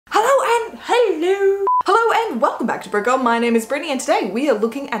Hello! Hello and welcome back to Brooke. My name is Brittany and today we are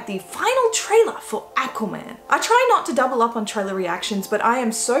looking at the final trailer for Aquaman. I try not to double up on trailer reactions, but I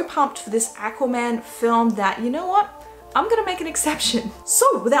am so pumped for this Aquaman film that, you know what? I'm gonna make an exception.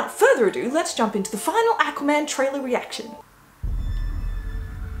 So without further ado, let's jump into the final Aquaman trailer reaction.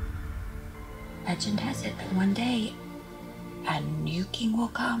 Legend has it that one day a new king will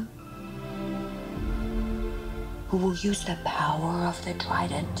come who will use the power of the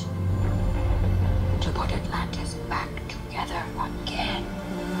trident to put Atlantis back together again.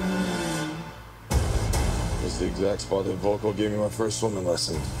 This is the exact spot that Volko gave me my first swimming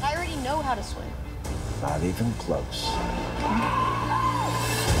lesson. I already know how to swim. Not even close.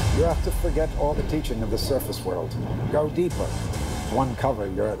 You have to forget all the teaching of the surface world. Go deeper. Uncover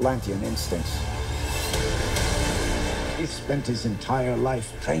your Atlantean instincts. He spent his entire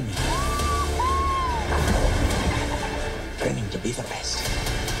life training. Training to be the best.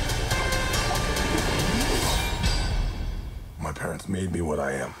 My parents made me what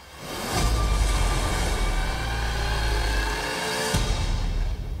I am.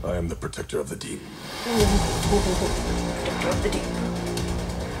 I am the protector of the deep. Protector of the deep.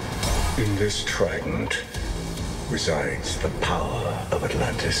 In this trident resides the power of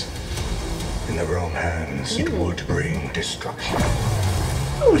Atlantis. In the wrong hands, it would bring destruction.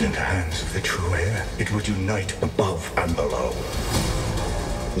 But in the hands of the true heir, it would unite above and below.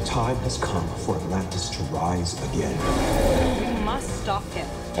 The time has come for Atlantis to rise again. You must stop him.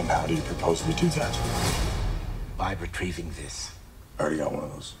 And how do you propose we do that? By retrieving this. I already got one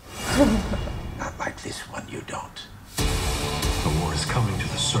of those. Not like this one, you don't. The war is coming to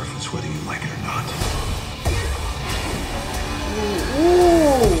the surface whether you like it or not.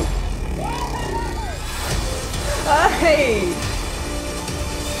 Ooh. Hey!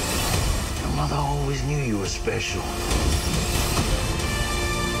 Your mother always knew you were special.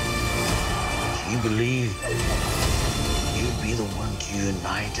 She believed you'd be the one to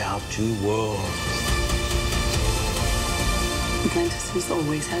unite our two worlds. Atlantis has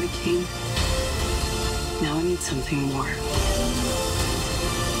always had a king. Now I need something more.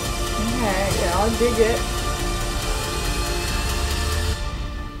 Okay, yeah, I'll dig it.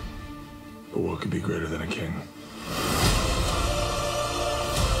 But what could be greater than a king?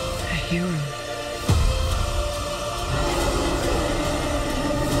 A hero.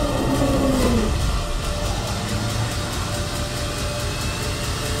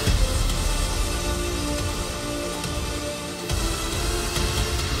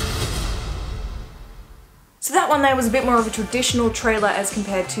 So that one there was a bit more of a traditional trailer as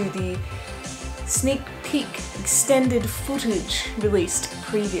compared to the sneak peek extended footage released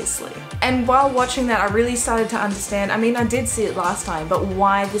previously. And while watching that, I really started to understand, I mean, I did see it last time, but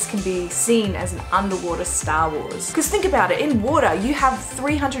why this can be seen as an underwater Star Wars. Because think about it, in water, you have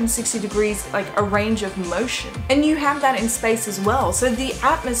 360 degrees, like a range of motion. And you have that in space as well. So the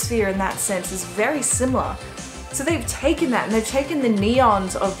atmosphere in that sense is very similar. So they've taken that and they've taken the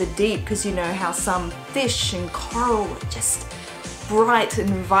neons of the deep, because you know how some fish and coral are just bright and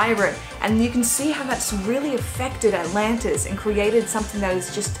vibrant, and you can see how that's really affected Atlantis and created something that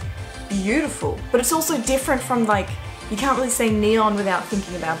is just beautiful. But it's also different from, like, you can't really say neon without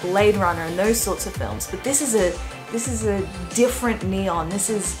thinking about Blade Runner and those sorts of films, but this is a different neon. This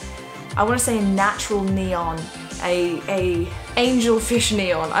is, I want to say, a natural neon, a angelfish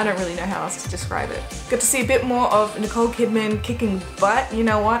neon. I don't really know how else to describe it. Got to see a bit more of Nicole Kidman kicking butt. You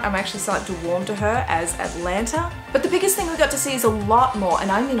know what? I'm actually starting to warm to her as Atlanta. But the biggest thing we got to see is a lot more,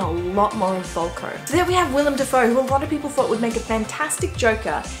 and I mean a lot more of Volko. So there we have Willem Dafoe, who a lot of people thought would make a fantastic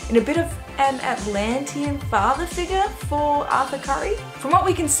Joker in a bit of an Atlantean father figure for Arthur Curry. From what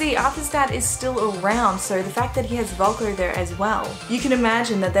we can see, Arthur's dad is still around, so the fact that he has Volko there as well, you can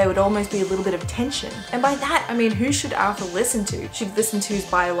imagine that there would almost be a little bit of tension. And by that, I mean, who should Arthur listen to? Should he listen to his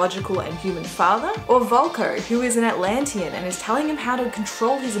biological and human father? Or Volko, who is an Atlantean and is telling him how to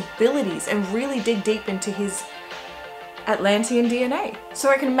control his abilities and really dig deep into his Atlantean DNA. So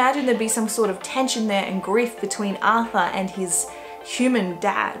I can imagine there'd be some sort of tension there and grief between Arthur and his human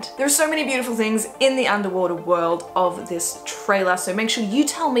dad. There are so many beautiful things in the underwater world of this trailer, so make sure you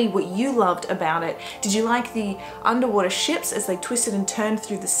tell me what you loved about it. Did you like the underwater ships as they twisted and turned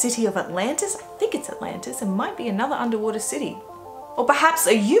through the city of Atlantis? I think it's Atlantis, and might be another underwater city. Or perhaps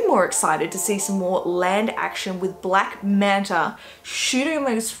are you more excited to see some more land action with Black Manta shooting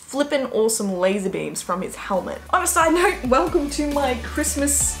those flippin' awesome laser beams from his helmet? On a side note, welcome to my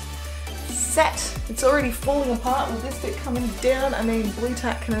Christmas set. It's already falling apart with this bit coming down. I mean, blue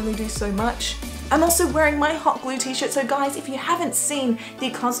tack can only do so much. I'm also wearing my hot glue t-shirt, so guys, if you haven't seen the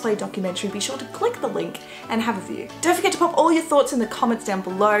cosplay documentary, be sure to click the link and have a view. Don't forget to pop all your thoughts in the comments down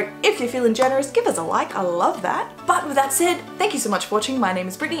below. If you're feeling generous, give us a like, I love that. But with that said, thank you so much for watching. My name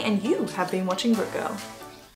is Brittany and you have been watching Brook Girl.